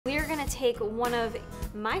take one of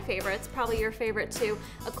my favorites, probably your favorite too,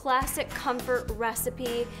 a classic comfort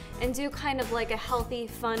recipe, and do kind of like a healthy,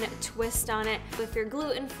 fun twist on it. If you're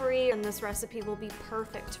gluten-free, then this recipe will be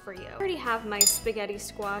perfect for you. I already have my spaghetti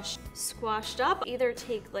squash squashed up. Either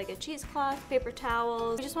take like a cheesecloth, paper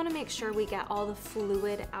towels. We just want to make sure we get all the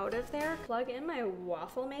fluid out of there. Plug in my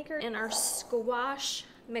waffle maker and our squash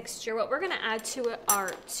mixture. What we're gonna add to it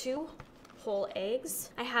are 2 whole eggs.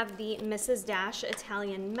 I have the Mrs. Dash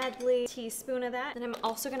Italian medley, teaspoon of that. And I'm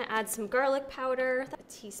also gonna add some garlic powder,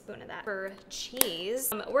 a teaspoon of that. For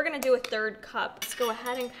cheese, we're gonna do a 1/3 cup. Let's go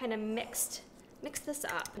ahead and kind of mix this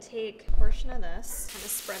up. Take a portion of this, kind of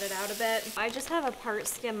spread it out a bit. I just have a part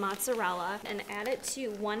skim mozzarella and add it to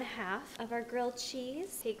 1/2 of our grilled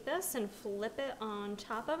cheese. Take this and flip it on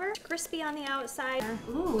top of her. Crispy on the outside.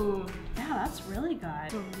 Ooh, yeah, that's really good.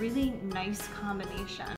 It's a really nice combination.